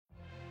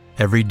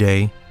Every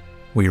day,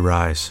 we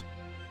rise,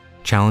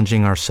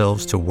 challenging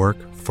ourselves to work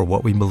for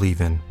what we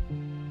believe in.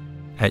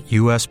 At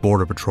U.S.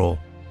 Border Patrol,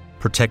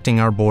 protecting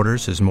our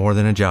borders is more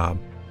than a job.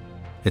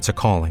 It's a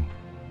calling.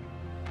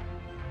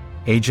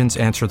 Agents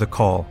answer the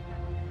call,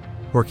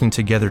 working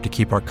together to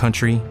keep our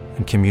country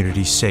and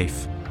communities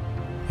safe.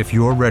 If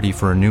you're ready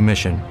for a new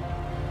mission,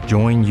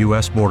 join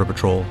U.S. Border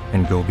Patrol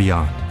and go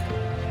beyond.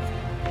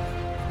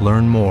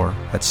 Learn more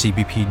at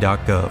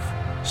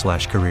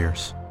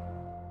cbp.gov/careers.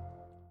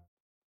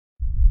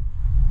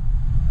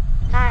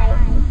 Hi.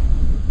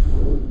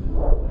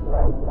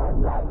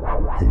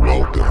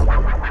 Welcome.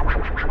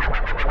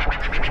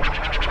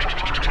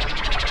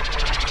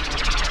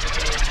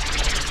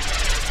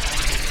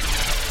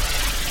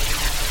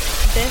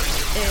 This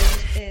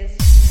is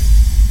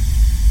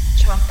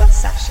Chocolate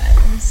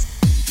Sessions.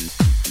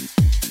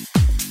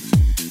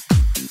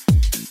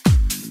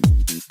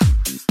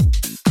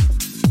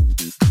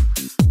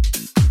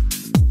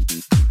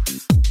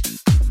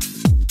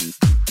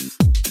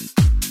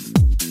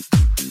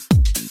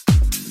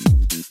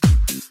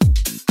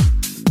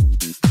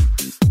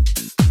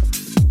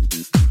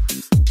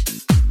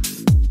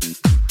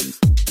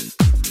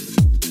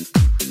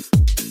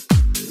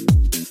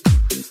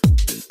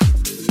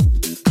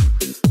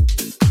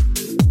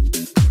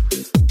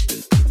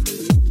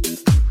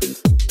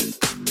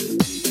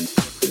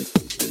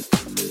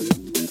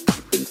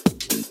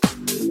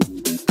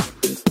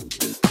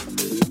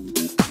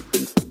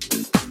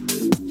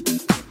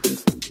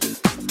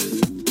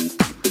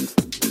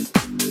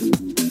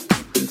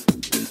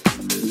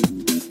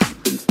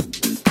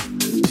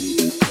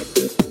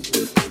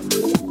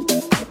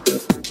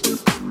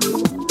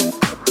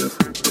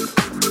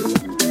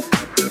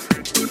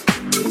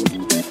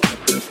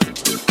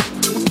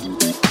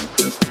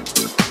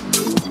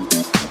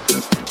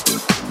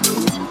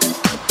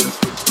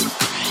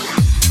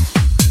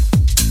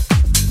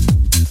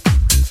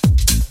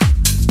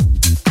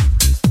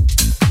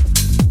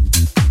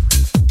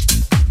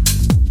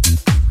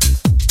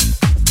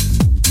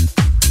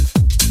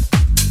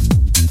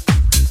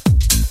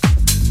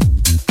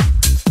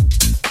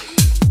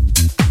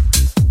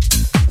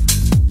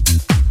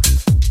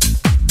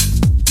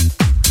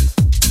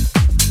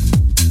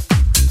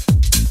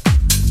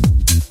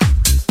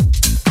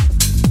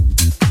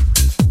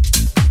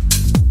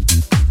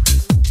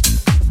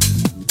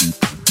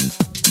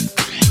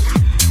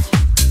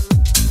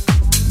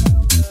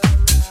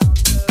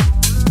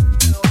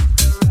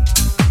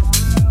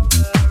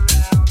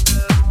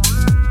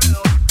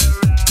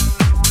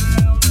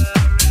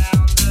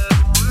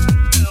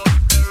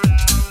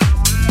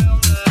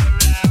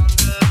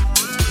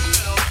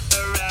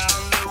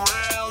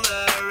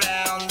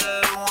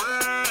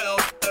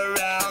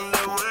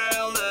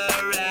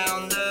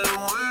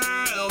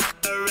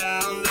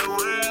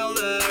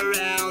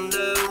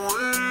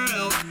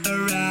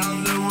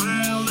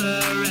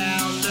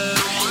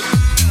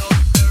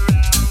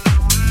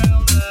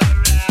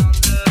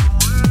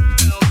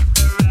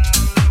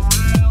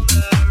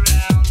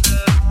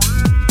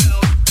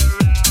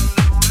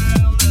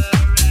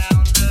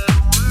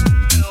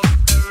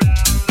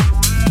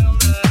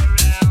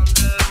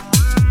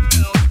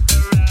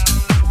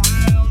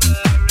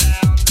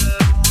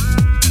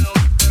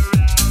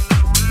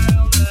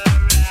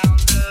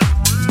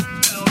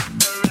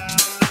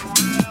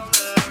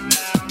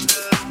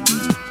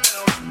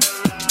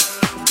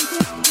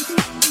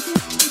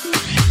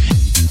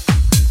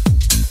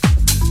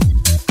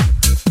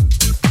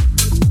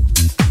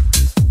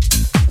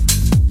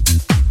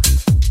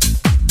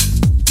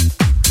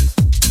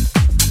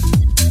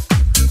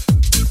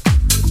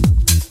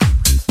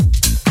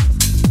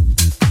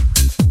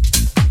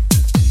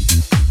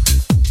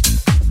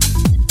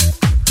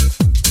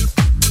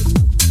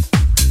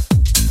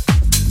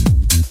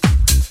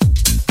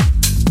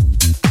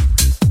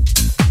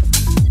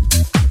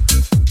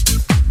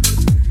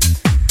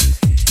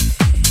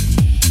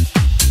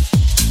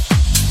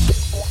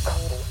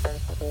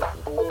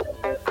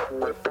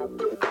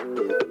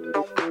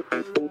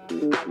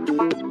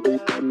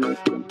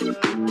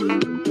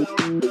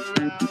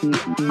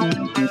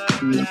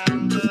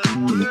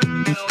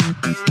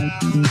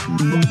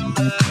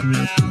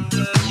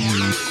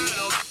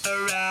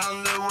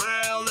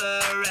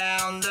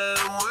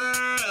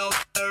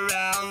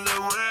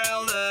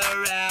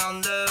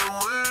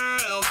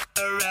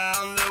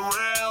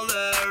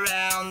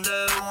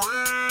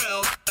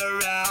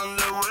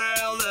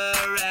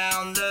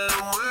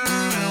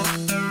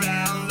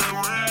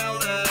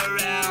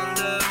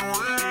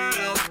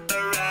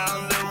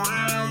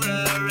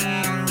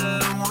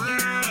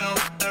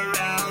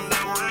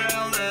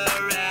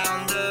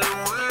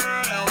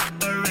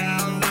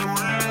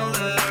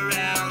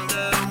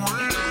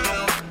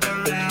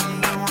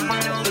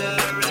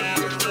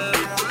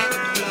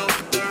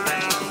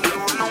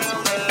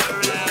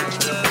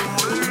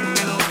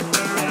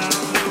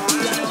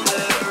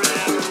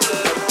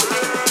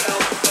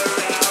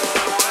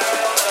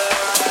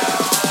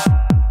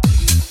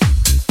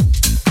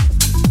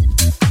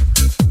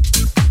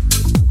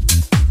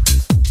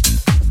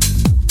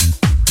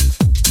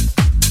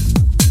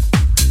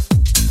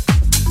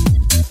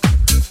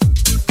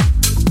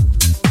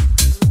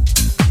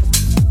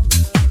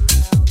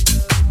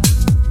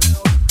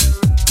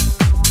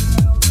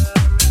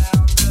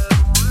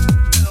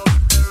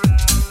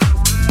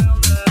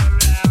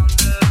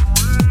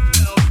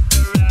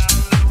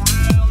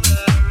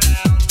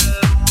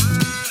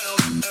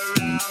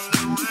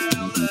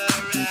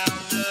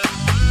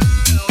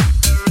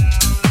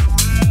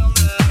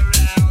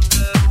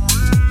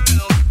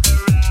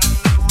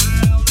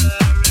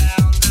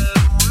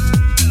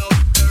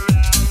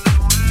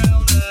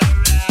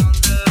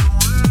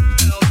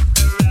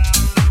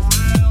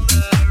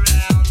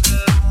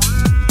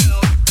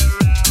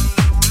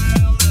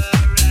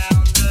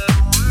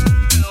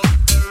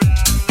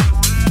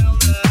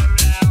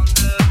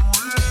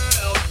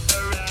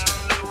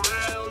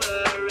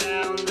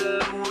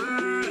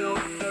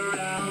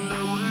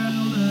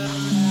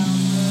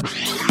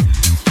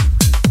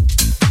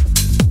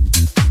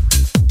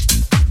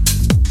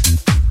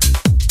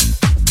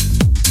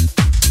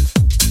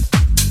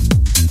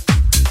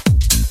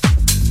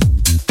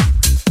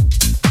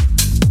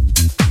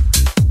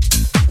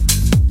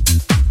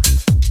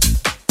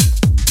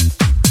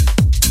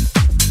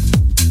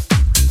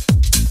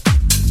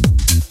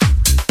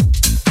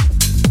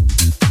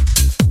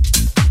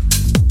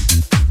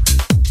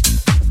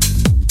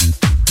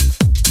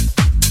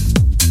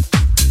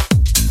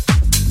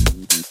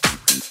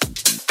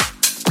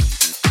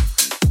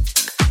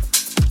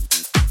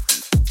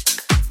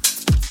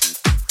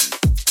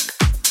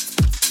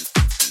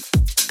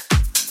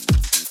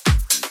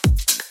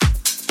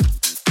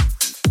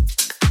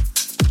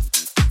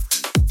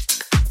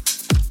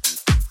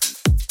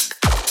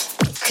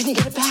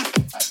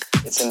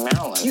 in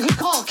Maryland. You can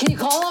call. Can you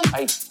call him?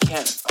 I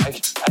can't.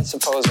 I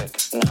suppose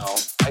it. No.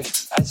 I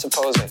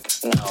suppose it.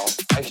 No.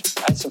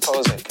 I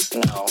suppose it.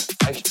 No.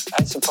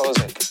 I suppose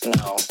it.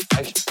 No.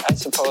 I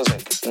suppose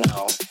it.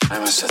 No.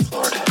 I'm a Sith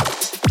Lord.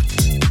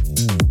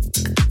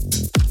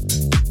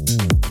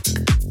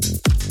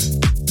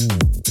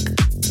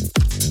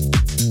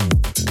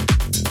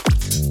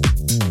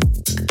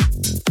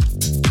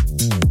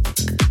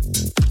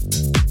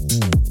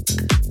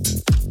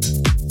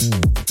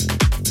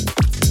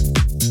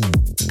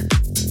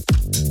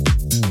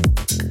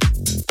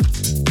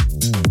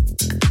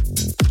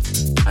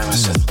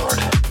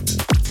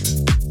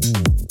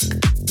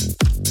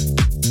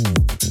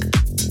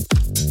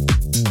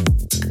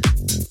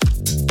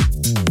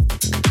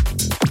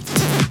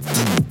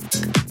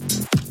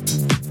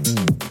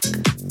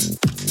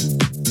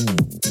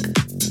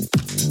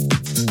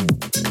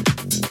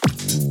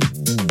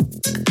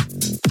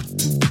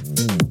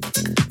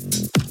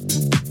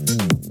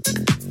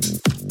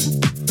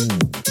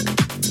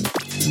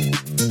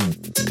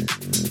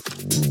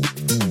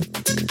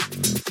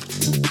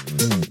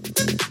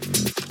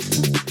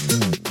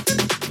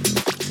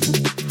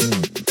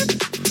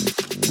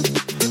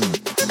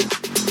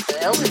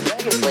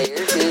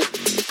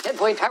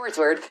 Power's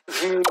word. What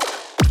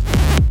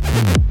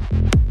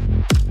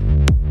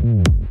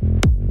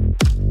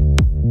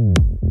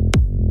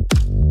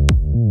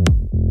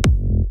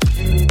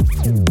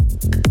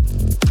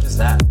is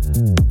that?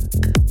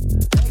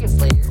 Dragon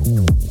Slayer.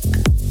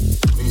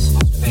 What are you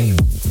supposed to be?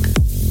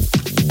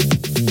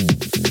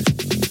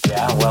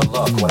 Yeah, well,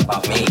 look, what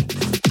about me?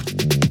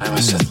 I'm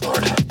a Sith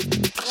Lord.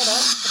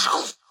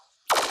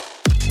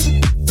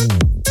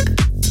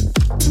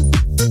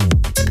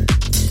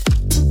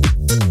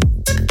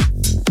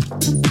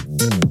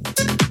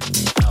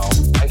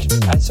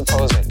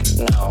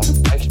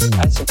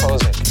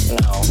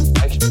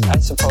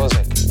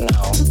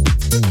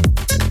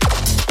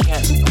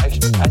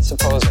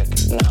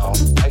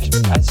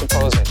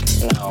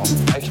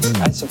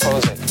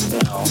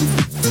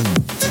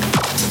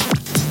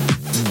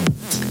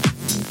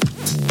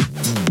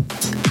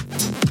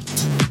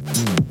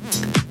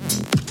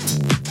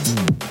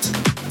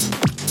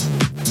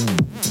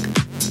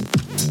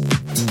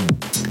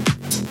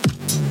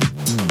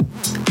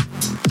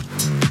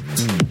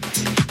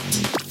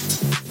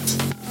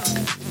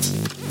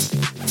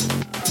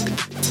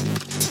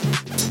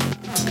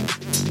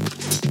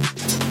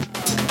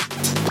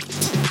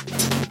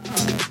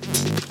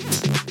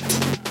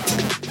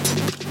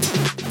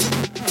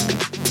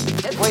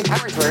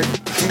 Power's word.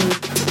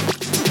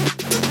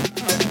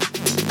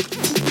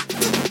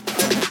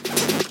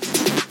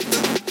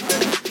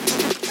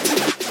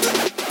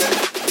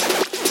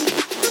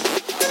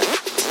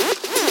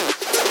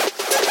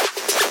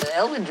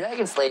 Elven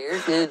Dragon Slayer,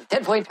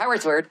 10-point power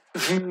sword.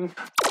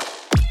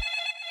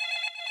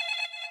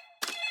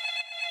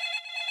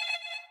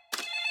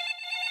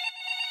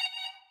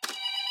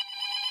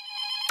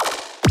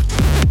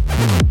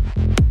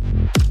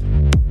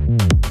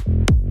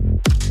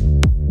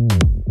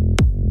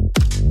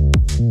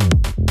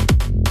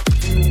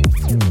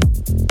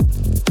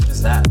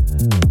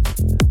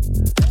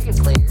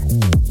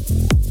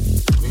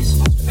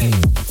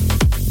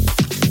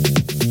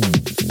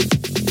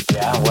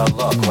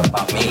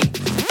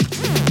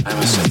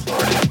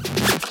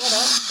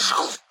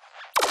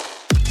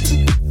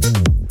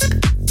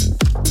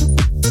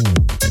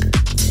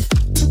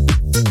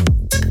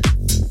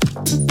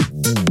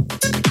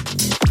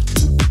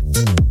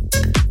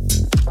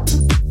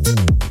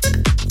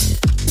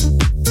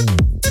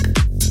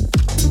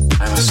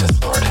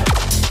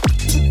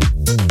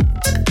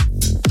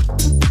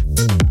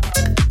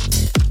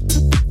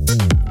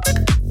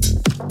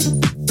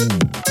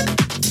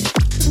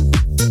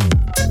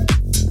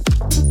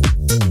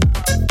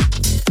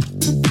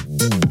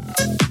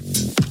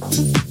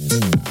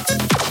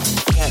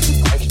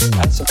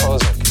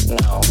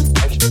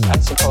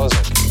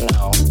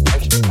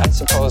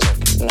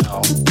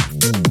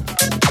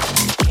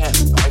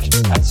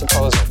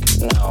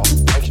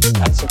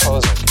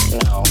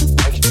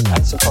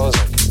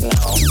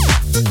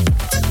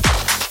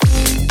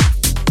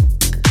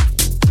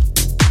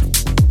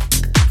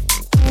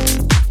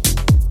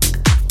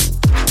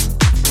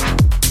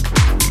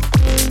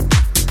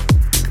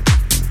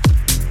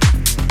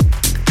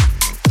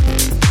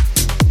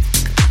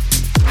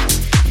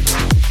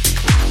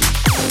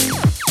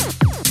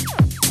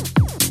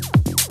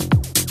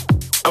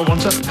 I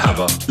want to have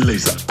a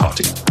laser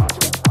party.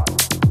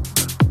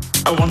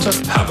 I want to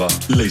have a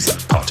laser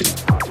party.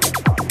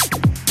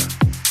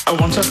 I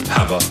want to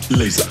have a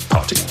laser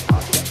party.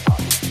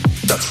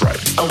 That's right.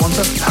 I want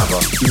to have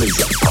a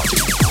laser party.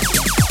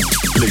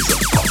 Laser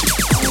party.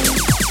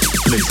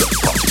 Laser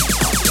party.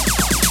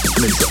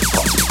 Laser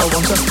party. I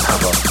want to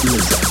have a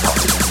laser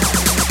party.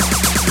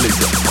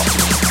 Laser party.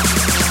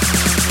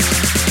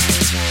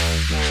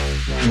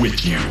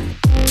 With you.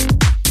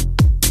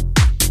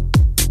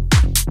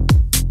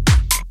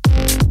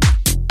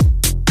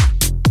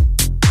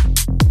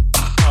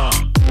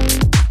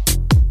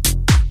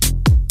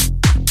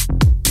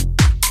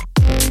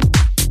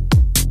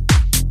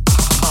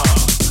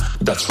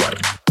 That's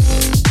right.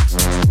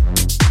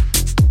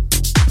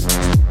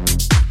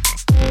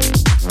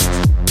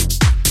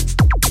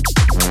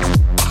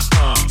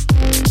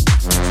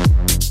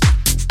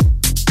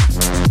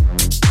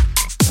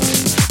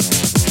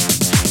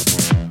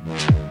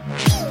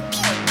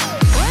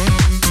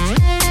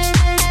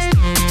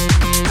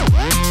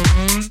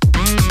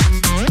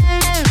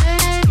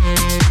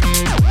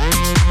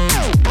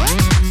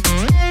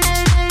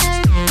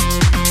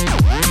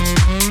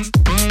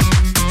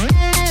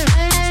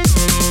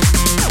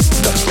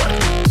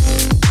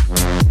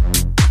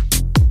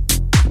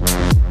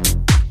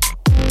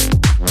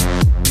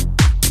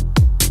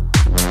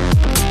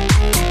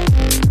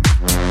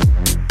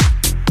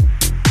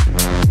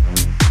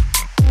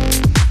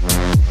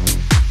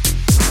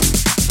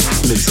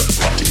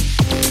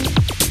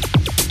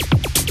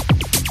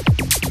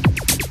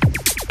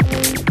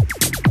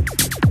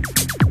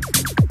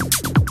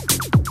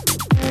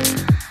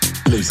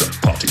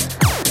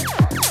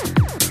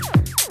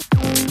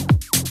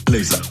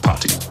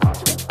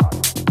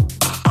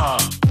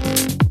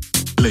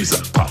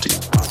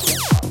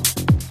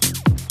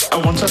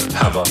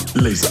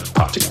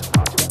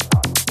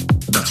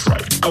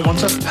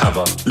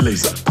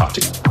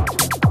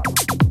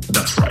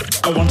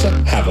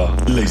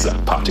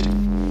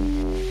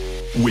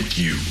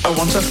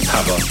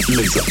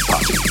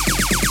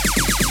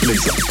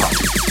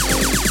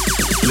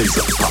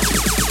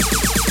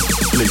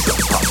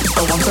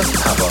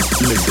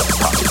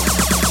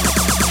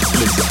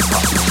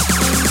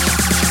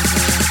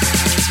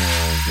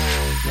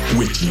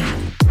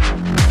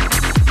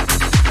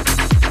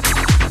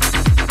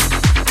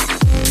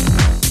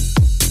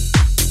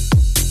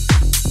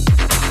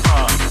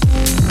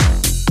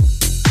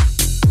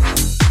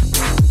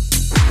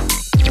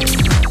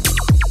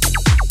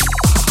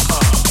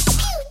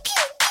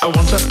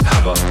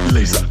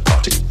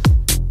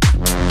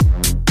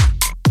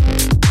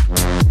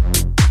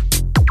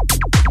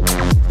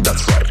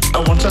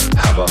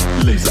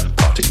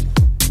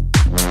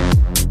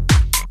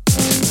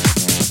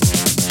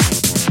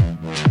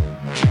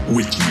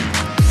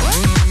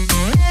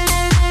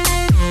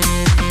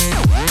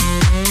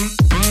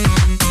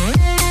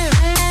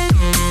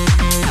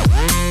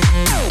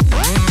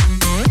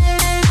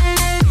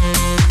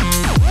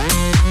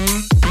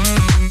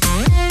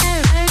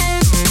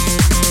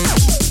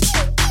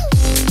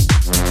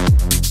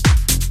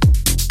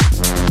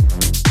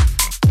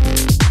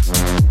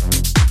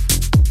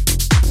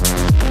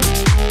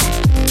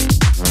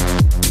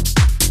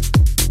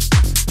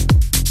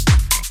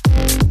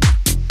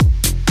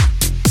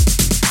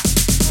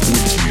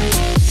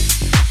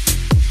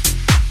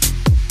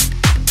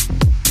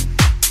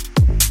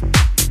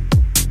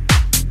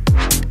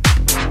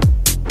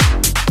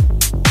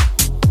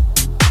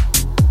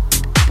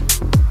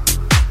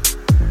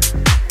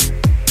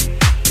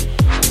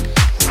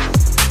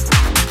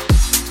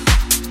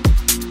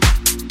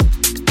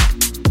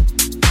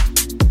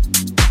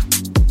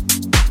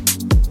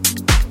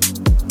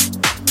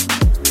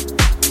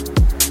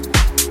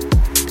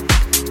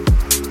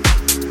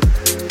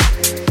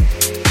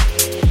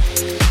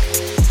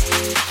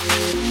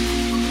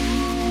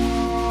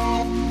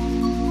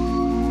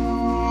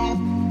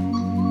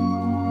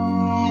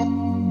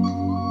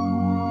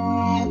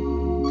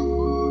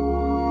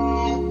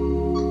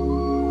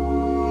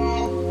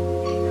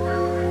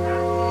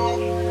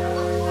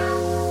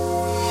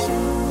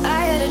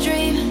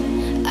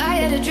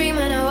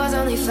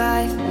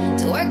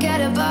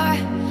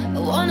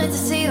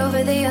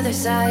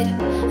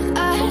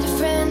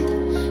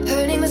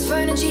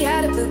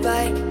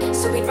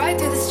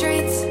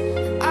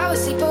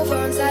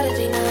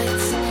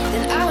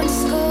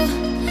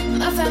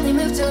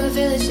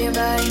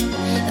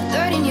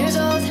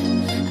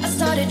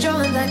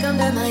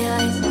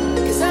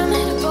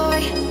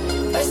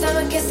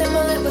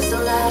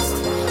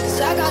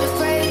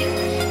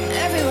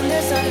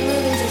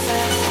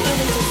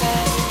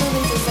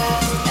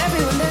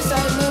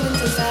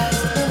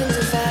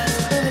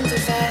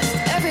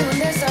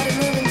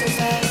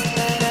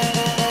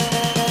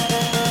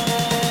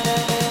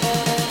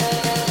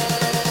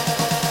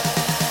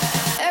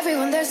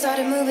 Everyone there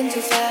started moving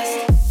too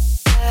fast.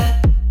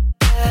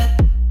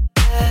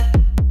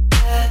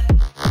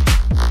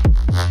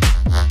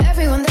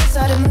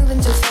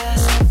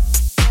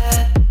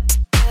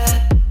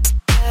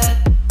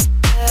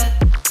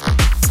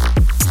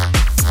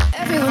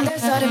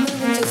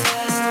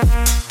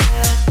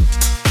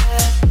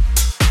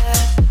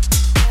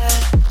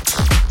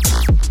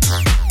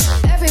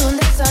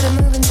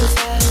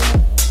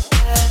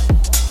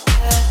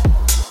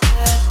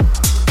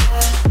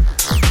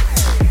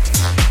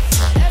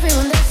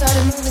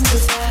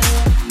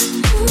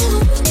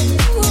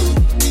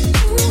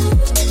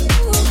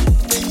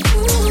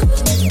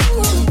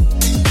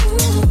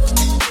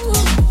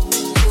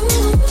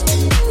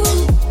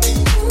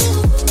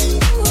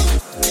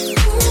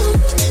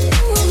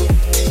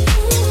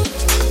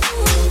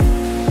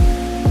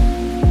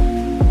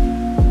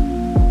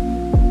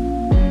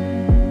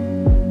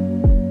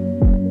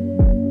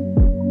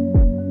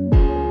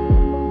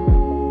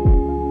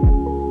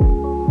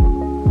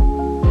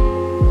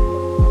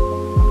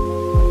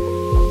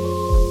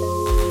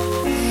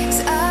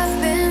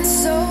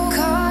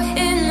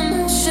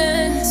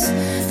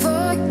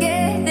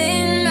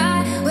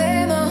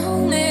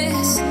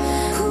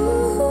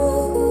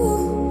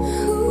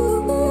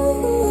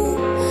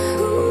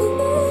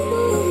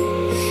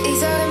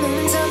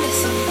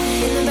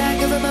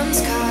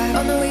 mom's car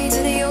on the way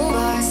to the old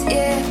bars,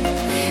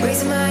 yeah.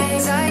 Raising my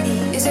anxiety,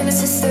 using a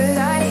sister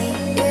ID,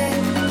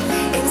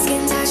 yeah. In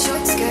skin tight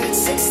short skirts,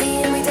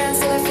 16 and we dance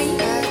till our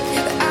feet hurt.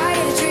 But I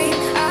had a dream,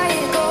 I had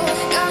a goal,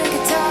 got a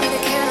guitar and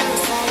a can on the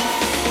phone.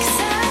 'Cause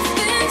I've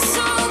been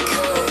so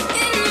cool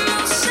in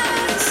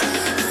emotions,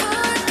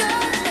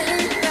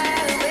 forgotten by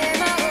where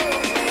my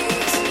old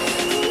ways.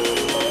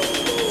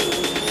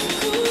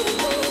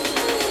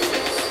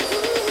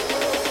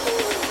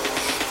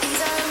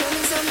 These are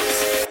moments I miss.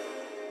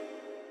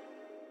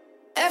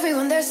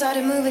 Everyone there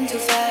started moving too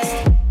fast.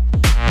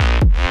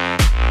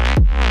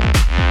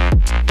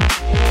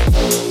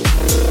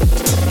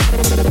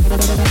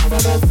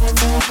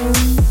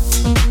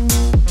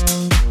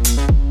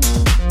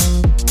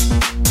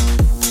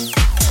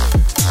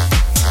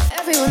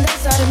 Everyone there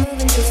started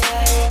moving too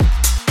fast.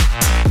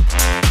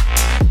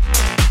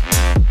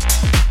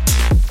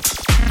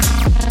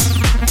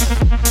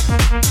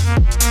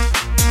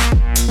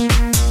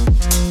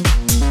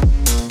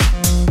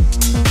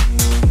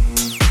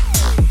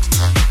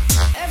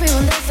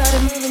 Everyone there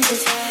started moving too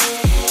fast.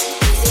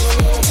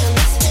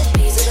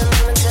 These are the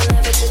moments I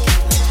never took in.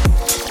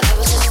 I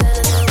was just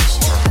standing there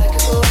wishing I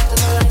could go out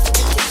through my life and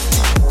be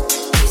different.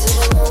 These are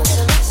the moments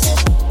I miss.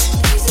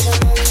 These are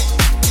the moments.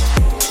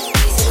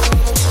 These are the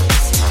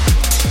moments I miss.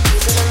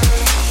 These are the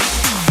moments.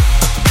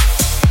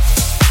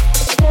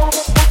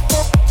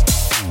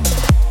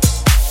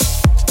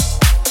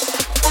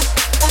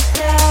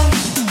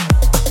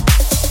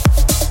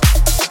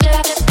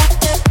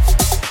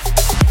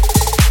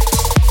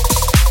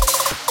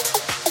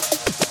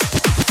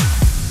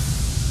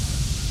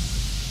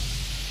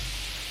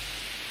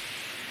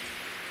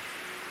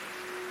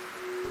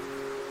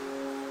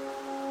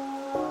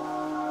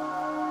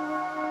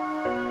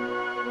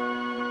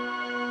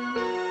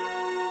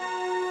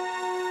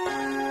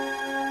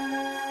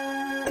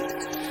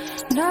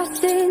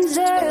 Nothing's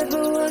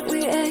ever what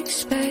we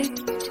expect,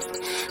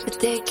 but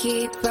they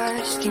keep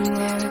asking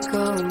where we're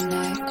going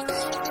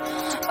next.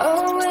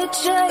 All we're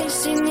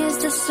chasing is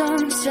the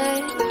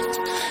sunset.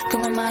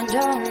 Got my mind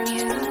on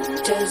you.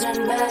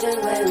 Doesn't matter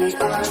where we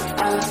are.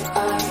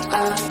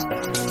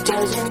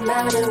 Doesn't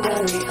matter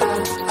where we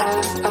are.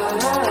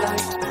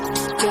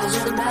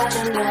 Doesn't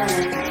matter now.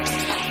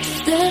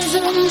 There's a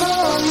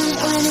moment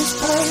when it's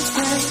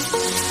perfect.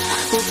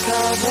 We'll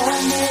call our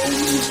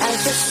names as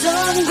the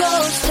sun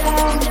goes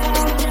down.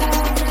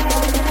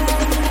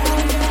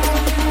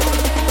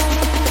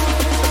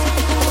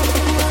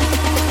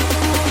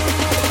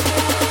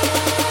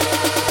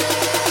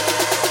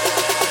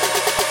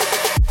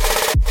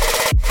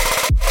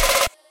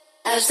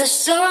 As the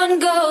sun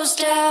goes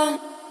down,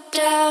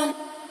 down,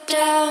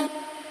 down,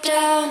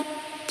 down,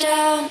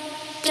 down,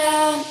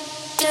 down,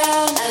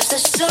 down. As the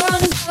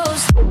sun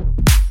goes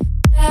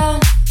down,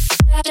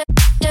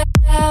 down,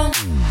 down.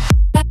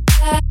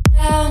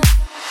 Down,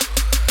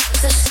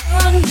 the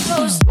sun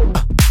goes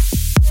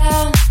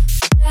down,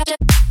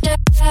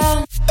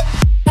 down,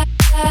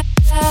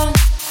 down,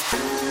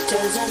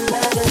 doesn't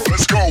matter.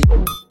 Let's go.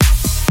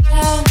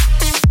 Down,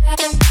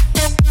 down,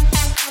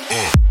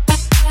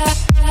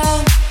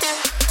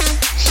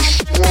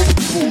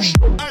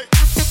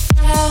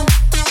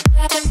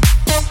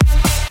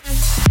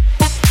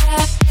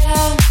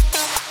 down,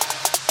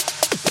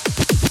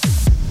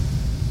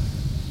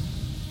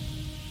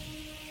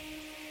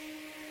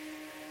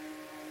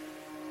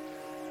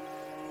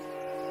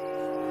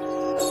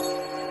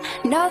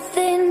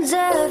 nothing's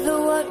ever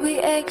what we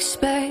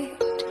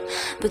expect,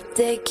 but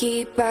they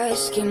keep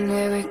asking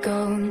where we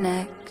go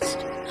next.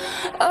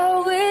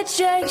 All we're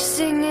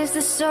chasing is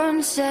the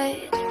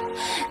sunset.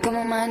 Got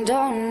my mind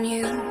on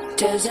you.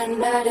 Doesn't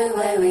matter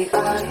where we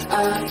are.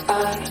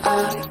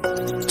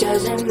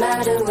 Doesn't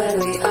matter where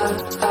we are.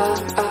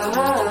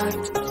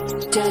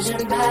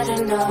 Doesn't matter,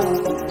 no.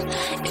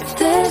 If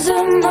there's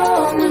a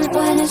moment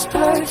when it's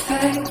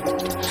perfect,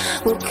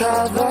 we'll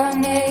carve our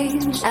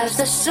names as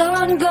the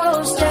sun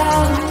goes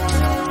down.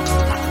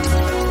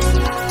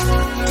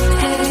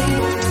 Hey,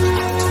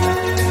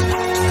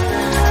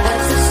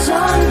 as the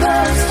sun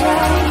goes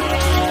down.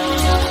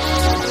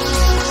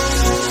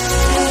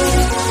 Hey,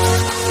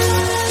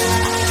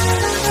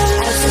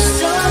 as the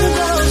sun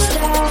goes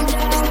down.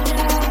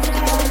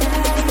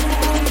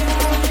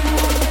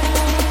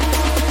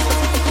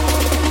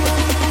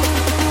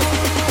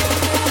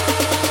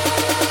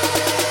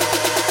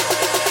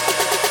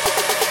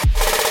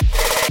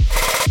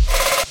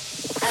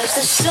 As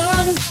the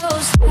sun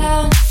goes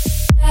down.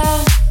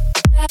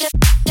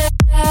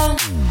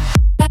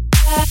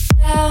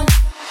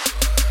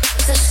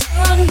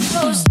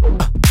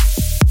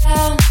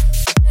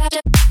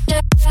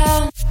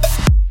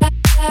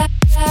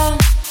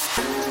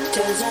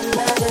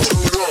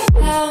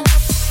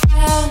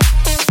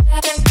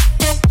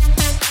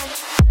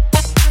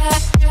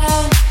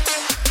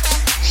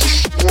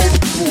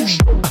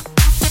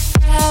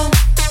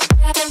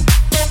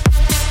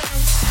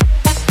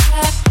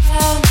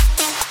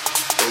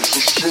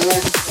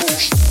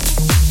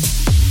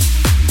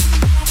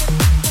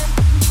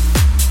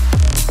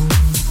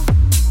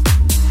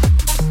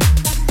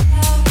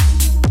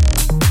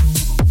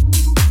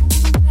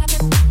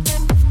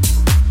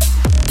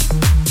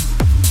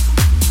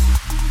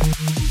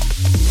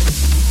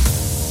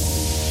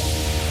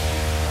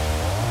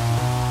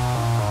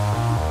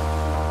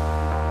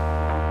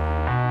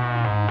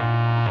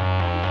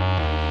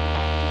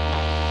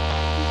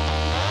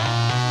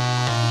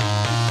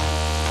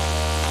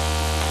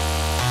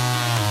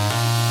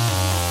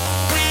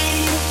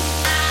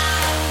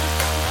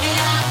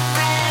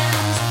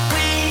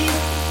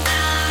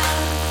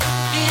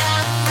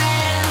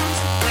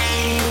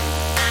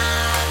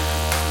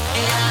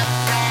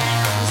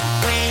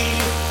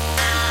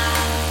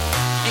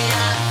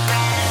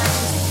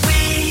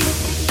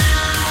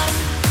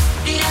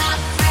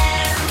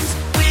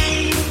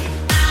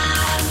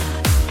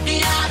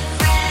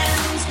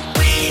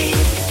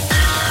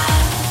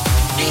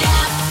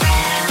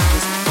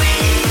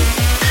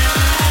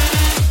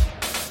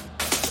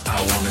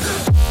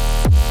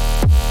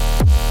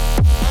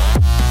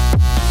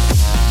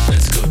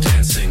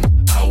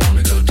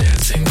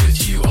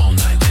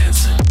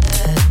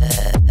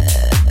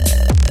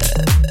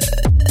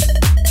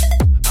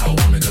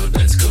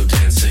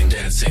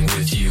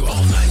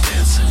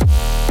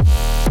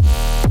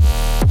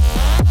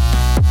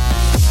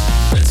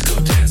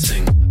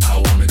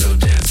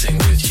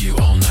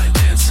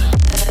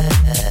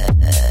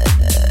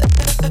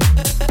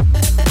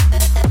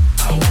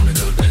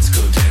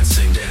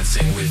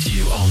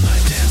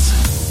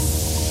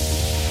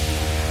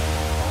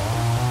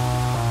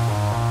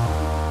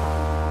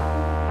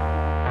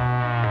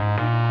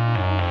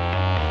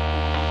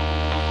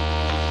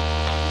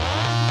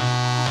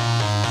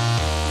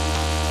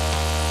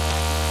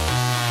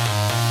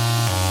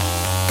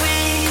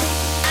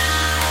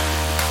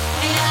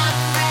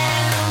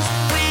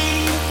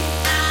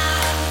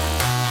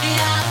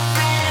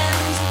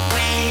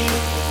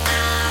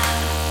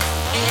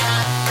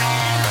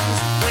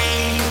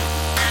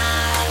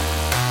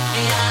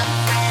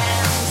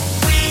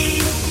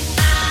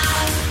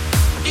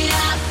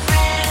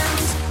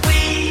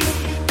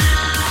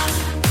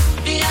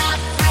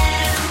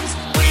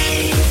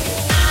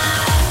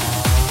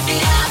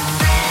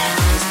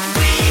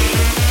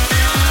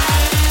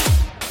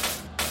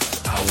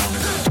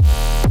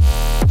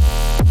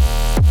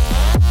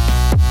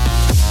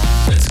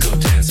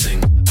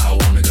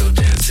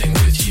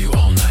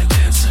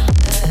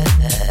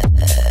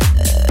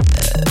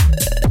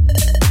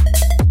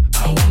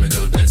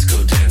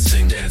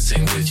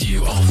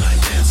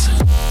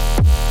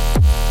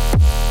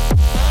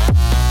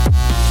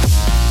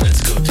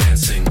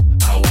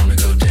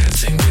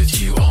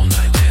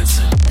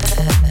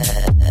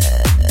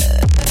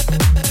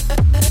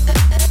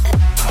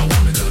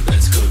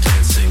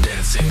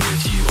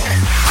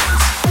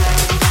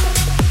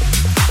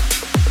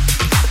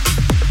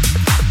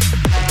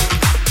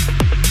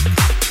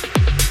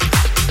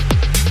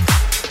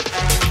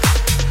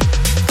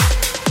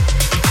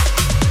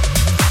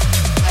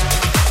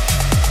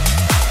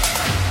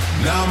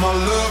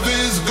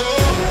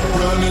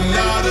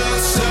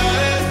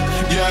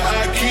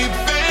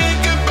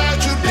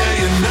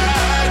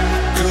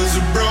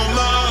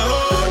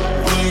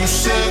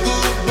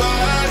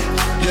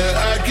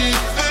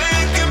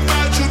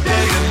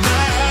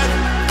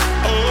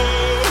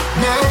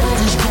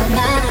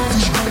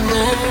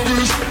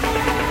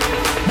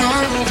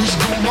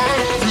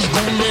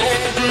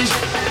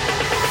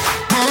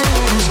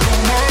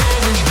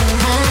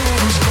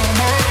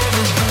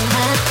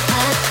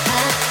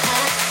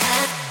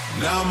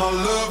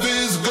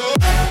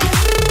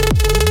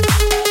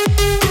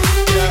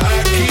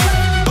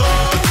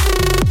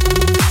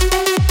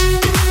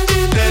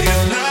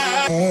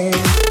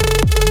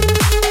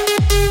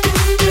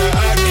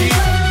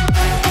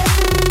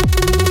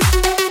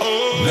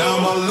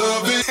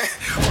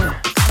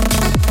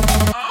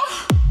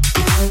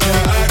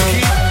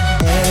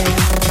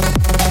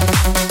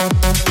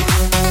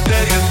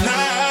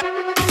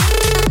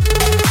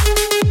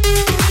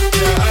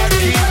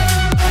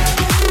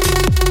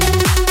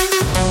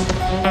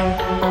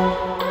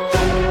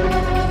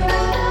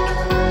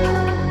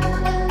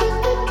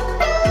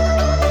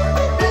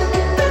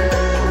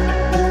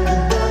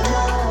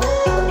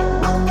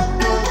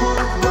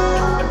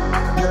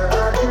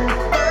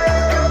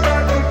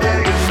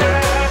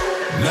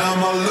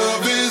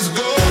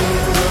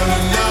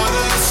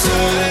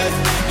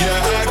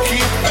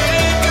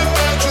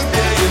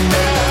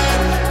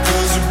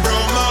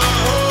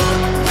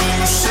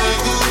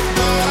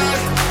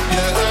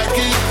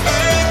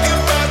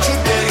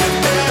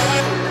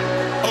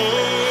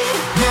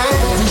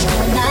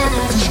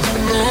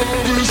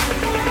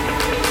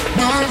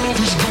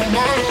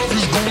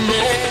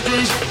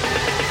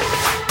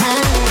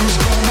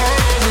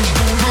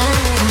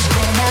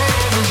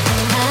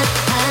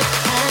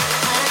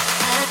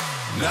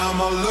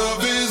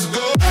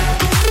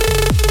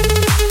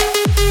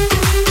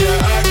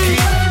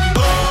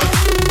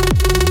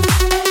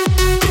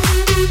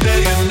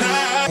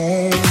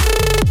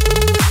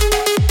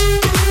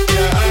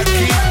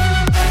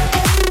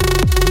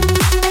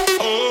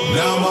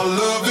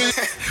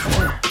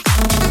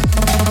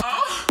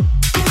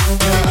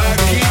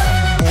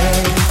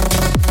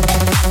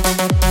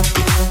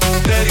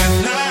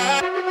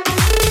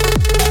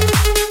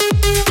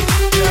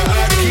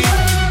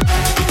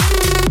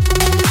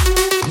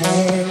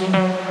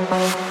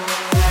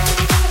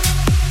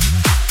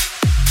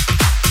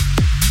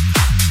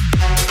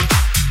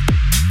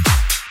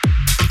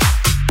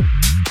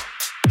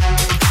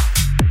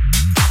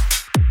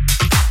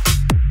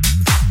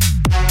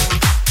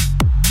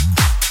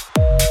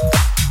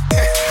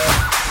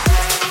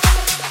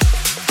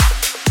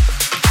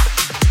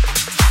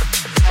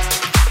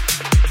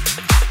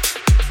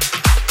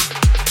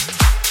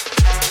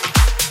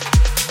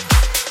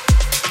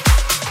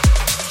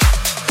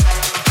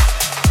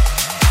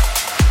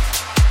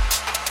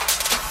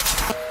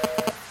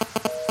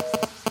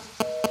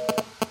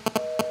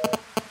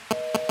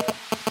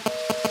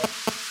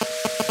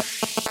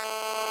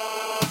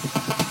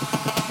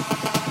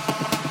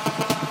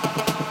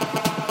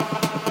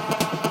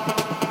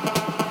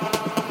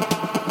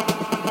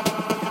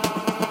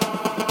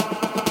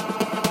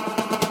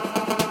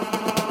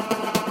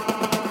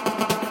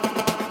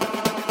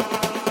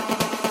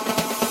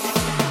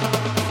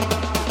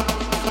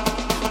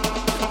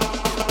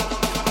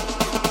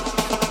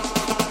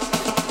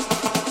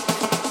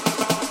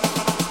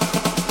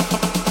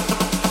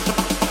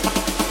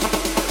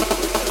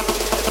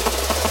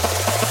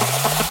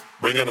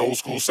 Bringing old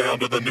school sound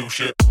to the new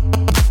shit.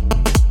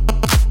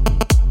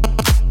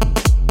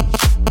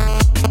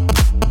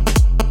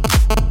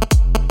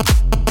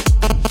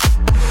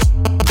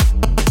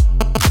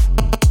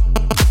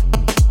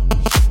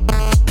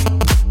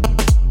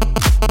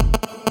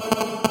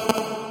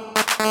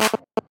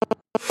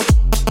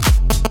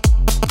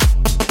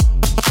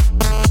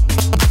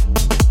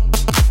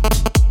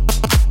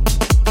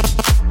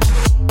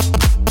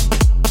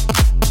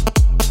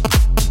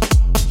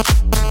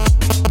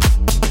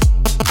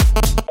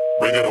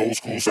 Old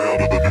school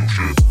sound of the new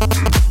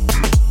shit.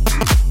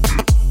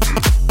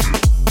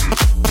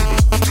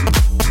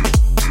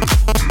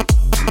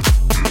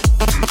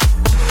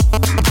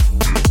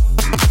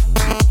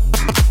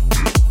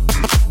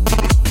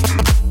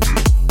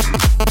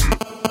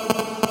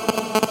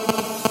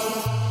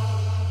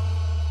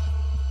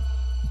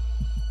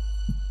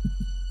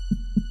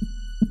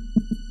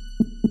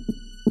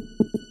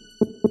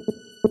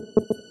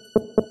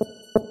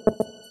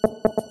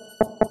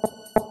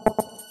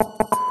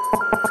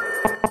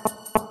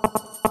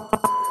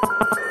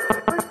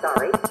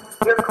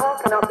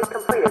 is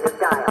completed as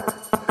dialed.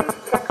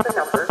 Please check the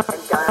number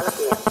and dial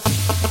again.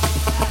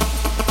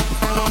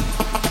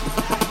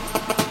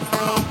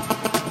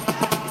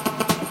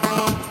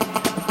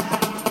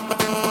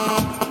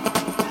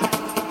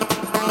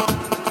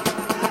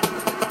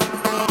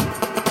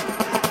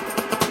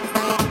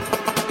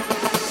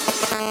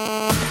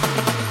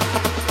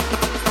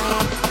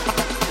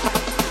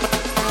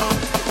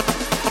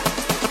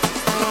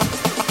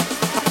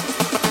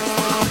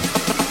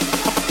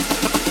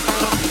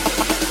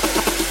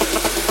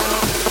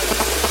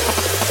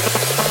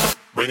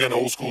 Bring an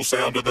old school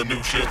sound to the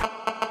new shit.